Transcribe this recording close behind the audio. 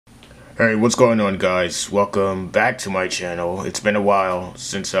Hey, what's going on, guys? Welcome back to my channel. It's been a while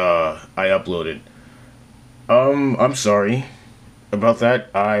since I uploaded. I'm sorry about that.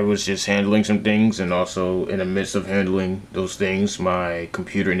 I was just handling some things, and also in the midst of handling those things, my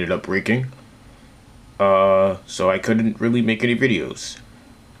computer ended up breaking. So I couldn't really make any videos.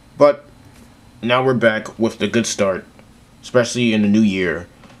 But now we're back with the good start, especially in the new year.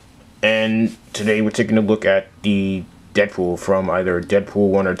 And today we're taking a look at the Deadpool from either Deadpool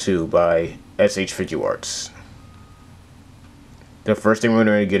 1 or 2 by SH Figuarts. The first thing we're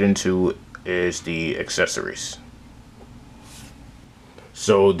going to get into is the accessories.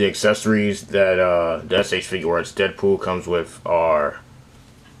 So the accessories that the SH Figuarts Deadpool comes with are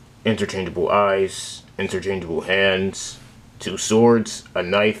interchangeable eyes, interchangeable hands, two swords, a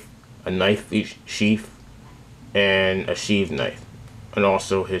knife sheath, and a sheath knife, and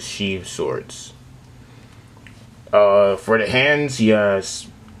also his sheath swords. For the hands, he has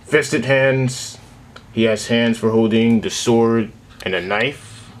fisted hands. He has hands for holding the sword and a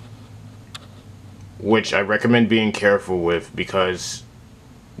knife, which I recommend being careful with because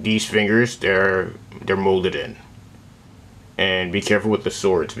these fingers, they're molded in. And be careful with the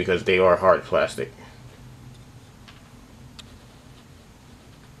swords because they are hard plastic.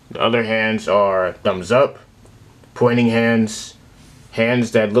 The other hands are thumbs up, pointing hands,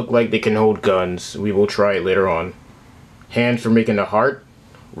 hands that look like they can hold guns. We will try it later on. Hands for making a heart,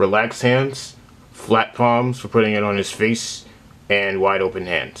 relaxed hands, flat palms for putting it on his face, and wide open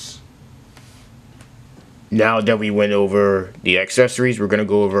hands. Now that we went over the accessories, we're going to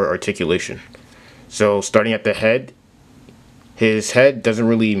go over articulation. So starting at the head, his head doesn't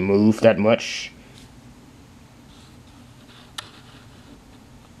really move that much.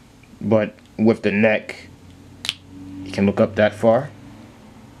 But with the neck, you can look up that far,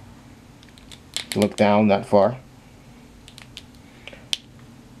 look down that far,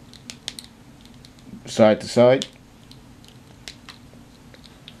 side to side.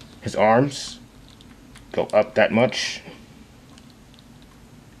 His arms go up that much,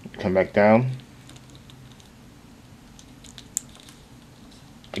 come back down.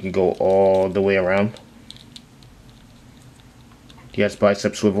 You can go all the way around. He has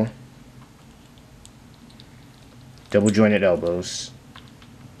bicep swivel, double jointed elbows.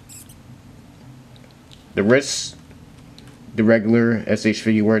 The wrists, the regular SH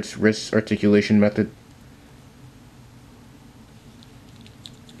Figuarts wrist articulation method.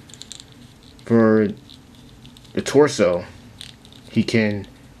 For the torso, he can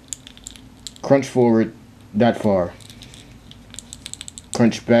crunch forward that far,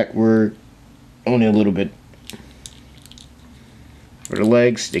 crunch backward only a little bit. For the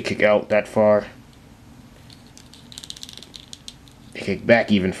legs, they kick out that far, they kick back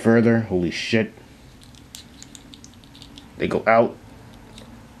even further. Holy shit. They go out.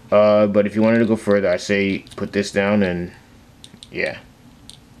 But if you wanted to go further, I say put this down and yeah.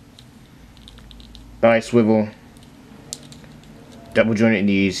 Thigh swivel, double jointed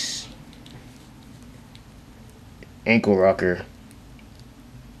knees, ankle rocker,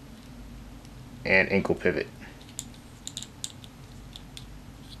 and ankle pivot.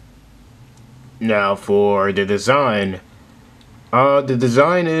 Now for the design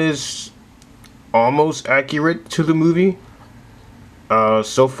is almost accurate to the movie.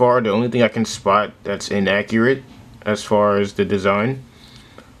 So far, the only thing I can spot that's inaccurate as far as the design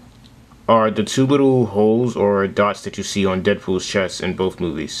are the two little holes or dots that you see on Deadpool's chest in both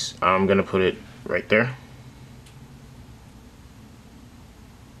movies. I'm gonna put it right there.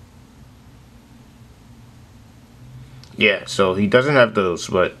 Yeah, so he doesn't have those,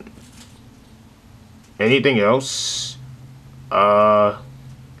 but anything else,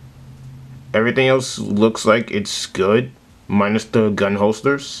 everything else looks like it's good, minus the gun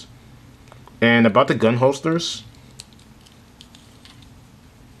holsters. And about the gun holsters,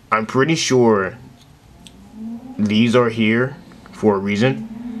 I'm pretty sure these are here for a reason,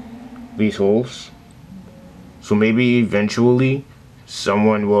 these holes. So maybe eventually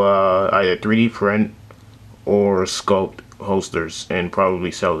someone will either 3D print or sculpt holsters and probably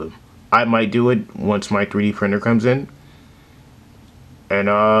sell them. I might do it once my 3D printer comes in. And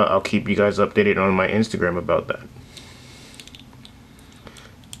I'll keep you guys updated on my Instagram about that.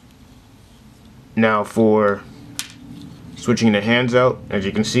 Now for switching the hands out, as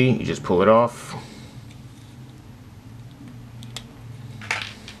you can see, you just pull it off.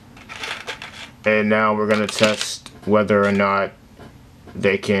 And now we're going to test whether or not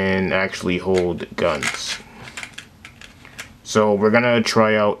they can actually hold guns. So we're going to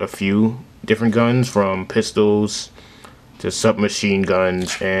try out a few different guns, from pistols to submachine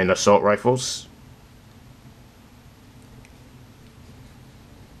guns and assault rifles.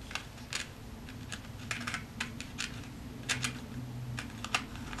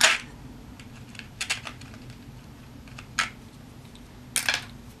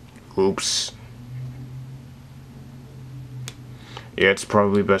 Oops. Yeah, it's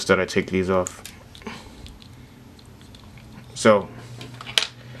probably best that I take these off. So,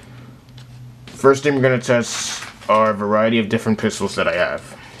 first thing we're going to test are a variety of different pistols that I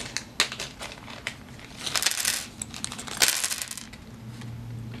have.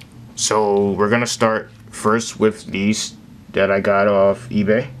 So, we're going to start first with these that I got off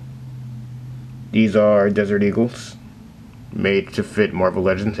eBay. These are Desert Eagles, made to fit Marvel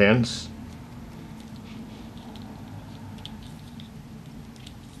Legends hands.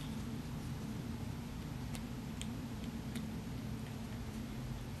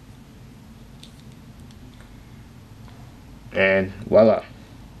 And voila.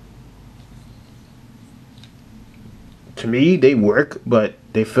 To me, they work, but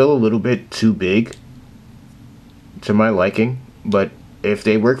they feel a little bit too big to my liking. But if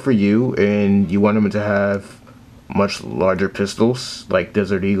they work for you and you want them to have much larger pistols like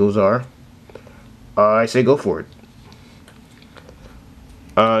Desert Eagles are, I say go for it.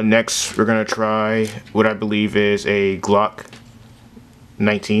 Next, we're gonna try what I believe is a Glock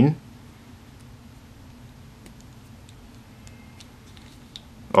 19.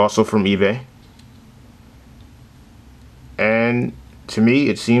 Also from eBay. And to me,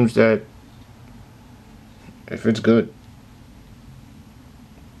 it seems that if it's good.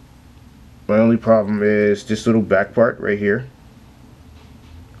 My only problem is this little back part right here.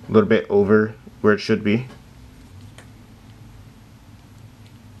 A little bit over where it should be.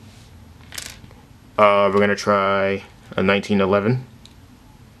 We're gonna try a 1911.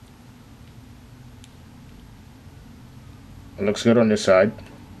 It looks good on this side.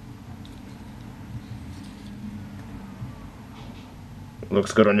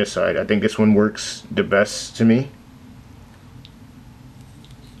 Looks good on this side. I think this one works the best to me.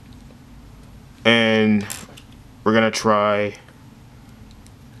 And we're gonna try,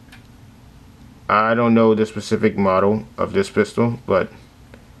 I don't know the specific model of this pistol, but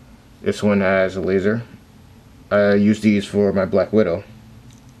this one has a laser. I use these for my Black Widow.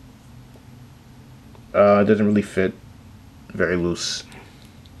 It doesn't really fit, very loose.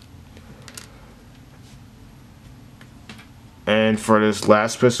 And for this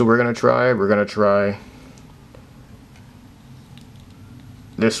last pistol we're gonna try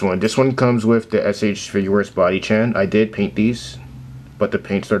this one. This one comes with the SH Figuarts body chan. I did paint these, but the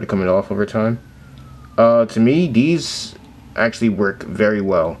paint started coming off over time. To me, these actually work very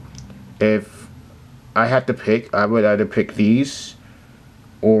well. If I had to pick, I would either pick these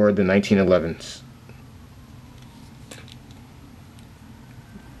or the 1911s.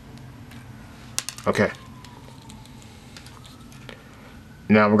 Okay.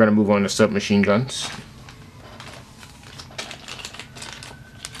 Now we're going to move on to submachine guns.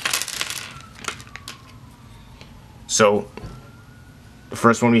 So, the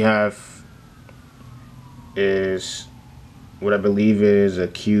first one we have is what I believe is a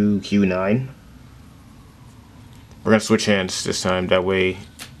Q9. We're going to switch hands this time, that way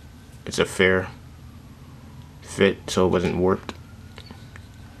it's a fair fit so it wasn't warped.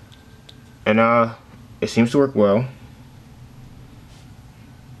 And it seems to work well.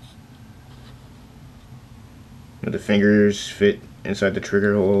 The fingers fit inside the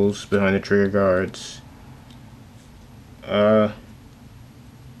trigger holes behind the trigger guards.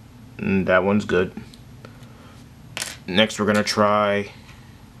 That one's good. Next we're gonna try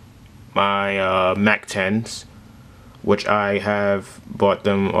my Mac 10s, which I have bought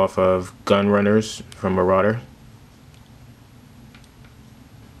them off of Gun Runners from Marauder.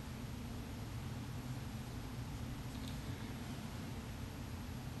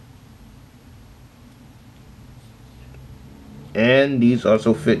 And these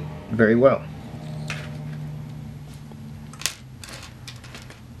also fit very well.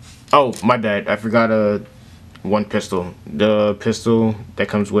 Oh, my bad. I forgot one pistol. The pistol that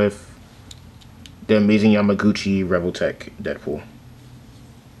comes with the amazing Yamaguchi Rebel Tech Deadpool.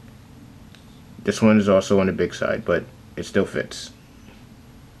 This one is also on the big side, but it still fits.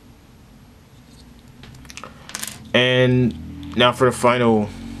 And now for the final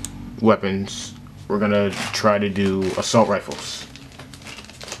weapons, we're gonna try to do assault rifles.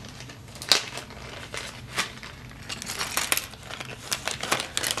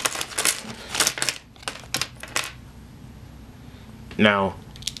 Now,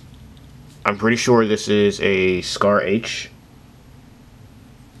 I'm pretty sure this is a Scar H.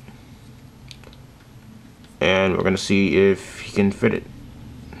 And we're gonna see if he can fit it.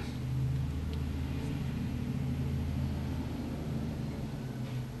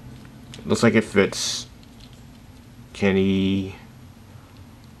 Looks like it fits. Can he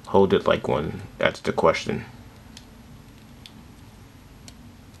hold it like one? That's the question.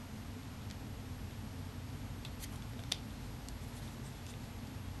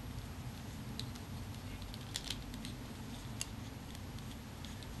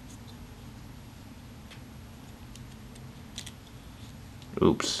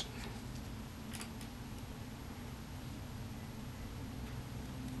 Oops.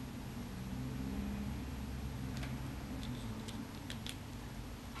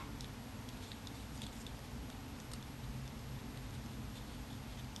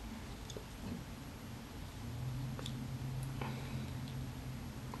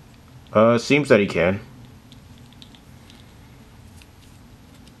 Seems that he can.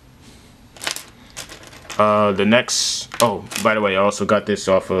 The next... Oh, by the way, I also got this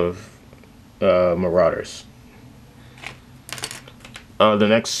off of Marauders. The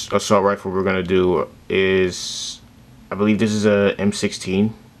next assault rifle we're gonna do is... I believe this is a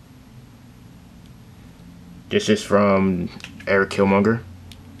M16. This is from Eric Killmonger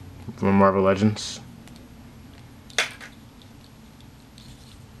from Marvel Legends.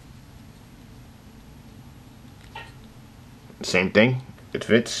 Same thing, it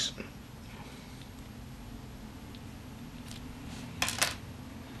fits.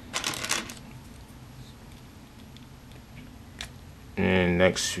 And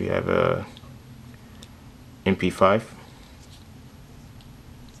next we have a MP5.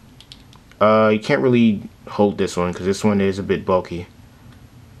 You can't really hold this one because this one is a bit bulky,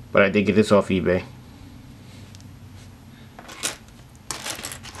 but I did get this off eBay.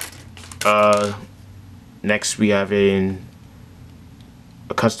 Next we have a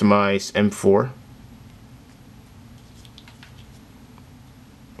customized M4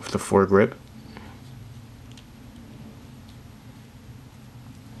 with the foregrip,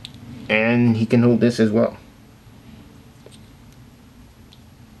 and he can hold this as well.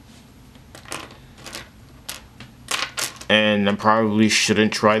 And I probably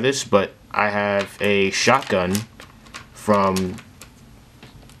shouldn't try this, but I have a shotgun from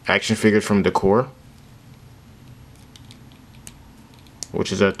Action Figures from Decor,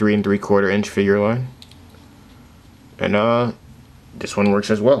 which is a 3 3/4 inch figure line, and this one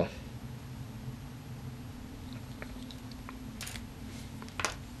works as well.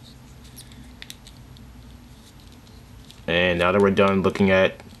 And now that we're done looking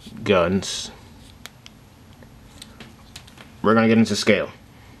at guns, we're gonna get into scale.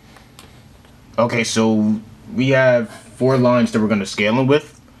 Okay, so we have 4 lines that we're gonna scale them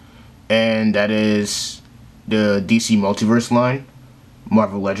with, and that is the DC Multiverse line,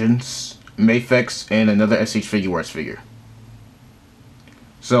 Marvel Legends, Mafex, and another SH Figuarts figure.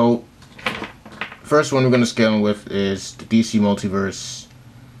 So, first one we're gonna scale them with is the DC Multiverse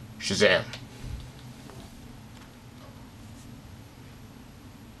Shazam.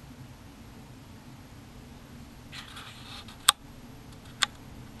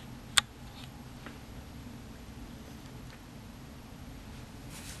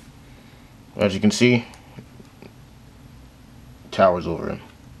 As you can see, towers over him.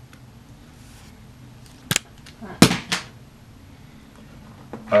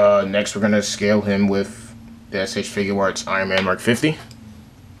 Next we're going to scale him with the SH Figuarts Iron Man Mark 50.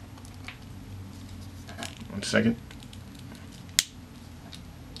 1 second.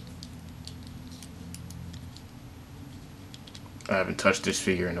 I haven't touched this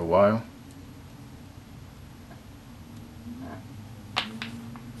figure in a while.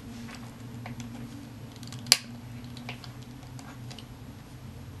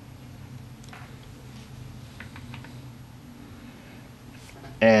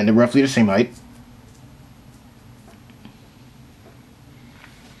 And they're roughly the same height.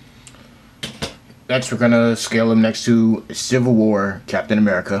 Next, we're gonna scale him next to Civil War Captain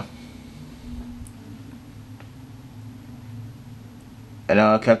America. And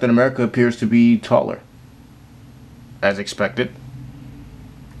Captain America appears to be taller, as expected.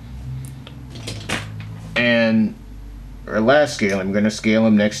 And our last scale, I'm gonna scale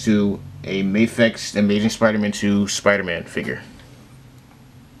him next to a Mafex Amazing Spider-Man 2 Spider-Man figure.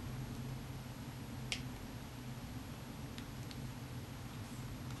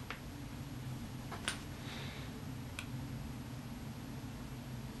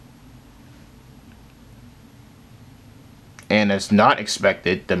 And as not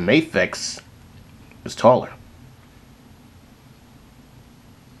expected, the Mafex is taller.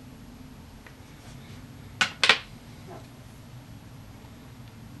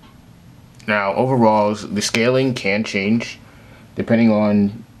 Now, overall, the scaling can change depending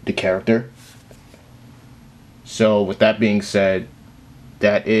on the character. So, with that being said,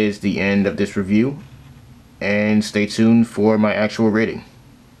 that is the end of this review. And stay tuned for my actual rating.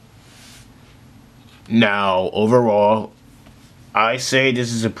 Now, overall, I say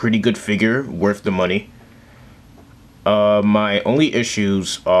this is a pretty good figure, worth the money. My only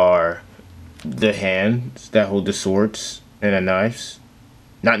issues are the hands that hold the swords and the knives.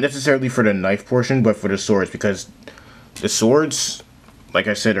 Not necessarily for the knife portion, but for the swords, because the swords like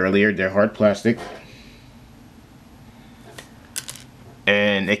I said earlier, they're hard plastic.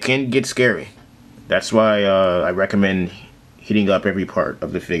 And it can get scary. That's why I recommend heating up every part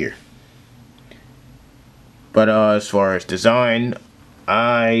of the figure. But as far as design,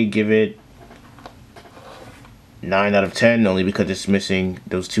 I give it 9 out of 10, only because it's missing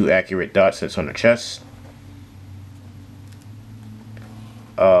those 2 accurate dots that's on the chest.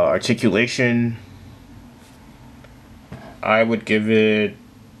 Articulation, I would give it,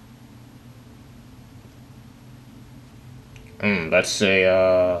 let's say,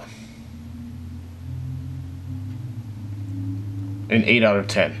 an 8 out of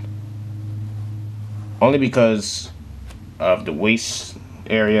 10. Only because of the waist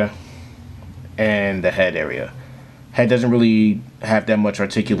area and the head area. Head doesn't really have that much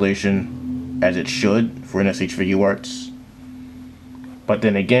articulation as it should for an SH Figuarts. But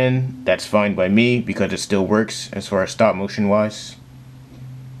then again, that's fine by me because it still works as far as stop motion wise.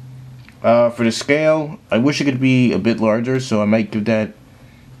 For the scale, I wish it could be a bit larger, so I might give that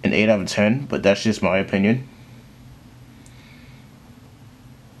an 8 out of 10, but that's just my opinion.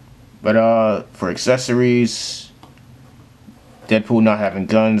 But for accessories, Deadpool not having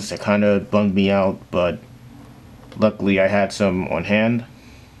guns, that kind of bummed me out, but luckily I had some on hand,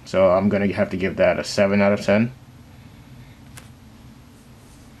 so I'm going to have to give that a 7 out of 10.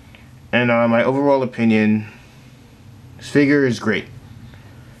 And my overall opinion, this figure is great.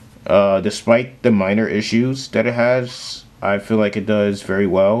 Despite the minor issues that it has, I feel like it does very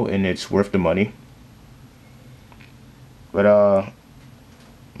well and it's worth the money. But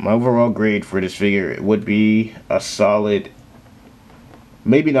my overall grade for this figure would be a solid,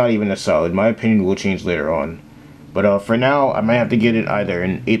 maybe not even a solid. My opinion will change later on. But for now, I might have to get it either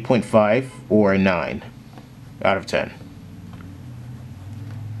an 8.5 or a 9 out of 10.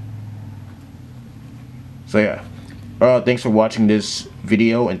 So yeah, thanks for watching this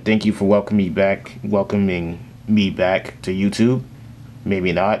video, and thank you for welcoming me back to YouTube.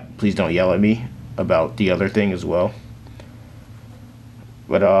 Maybe not. Please don't yell at me about the other thing as well.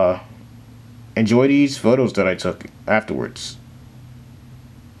 But enjoy these photos that I took afterwards.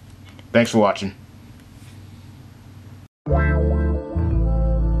 Thanks for watching.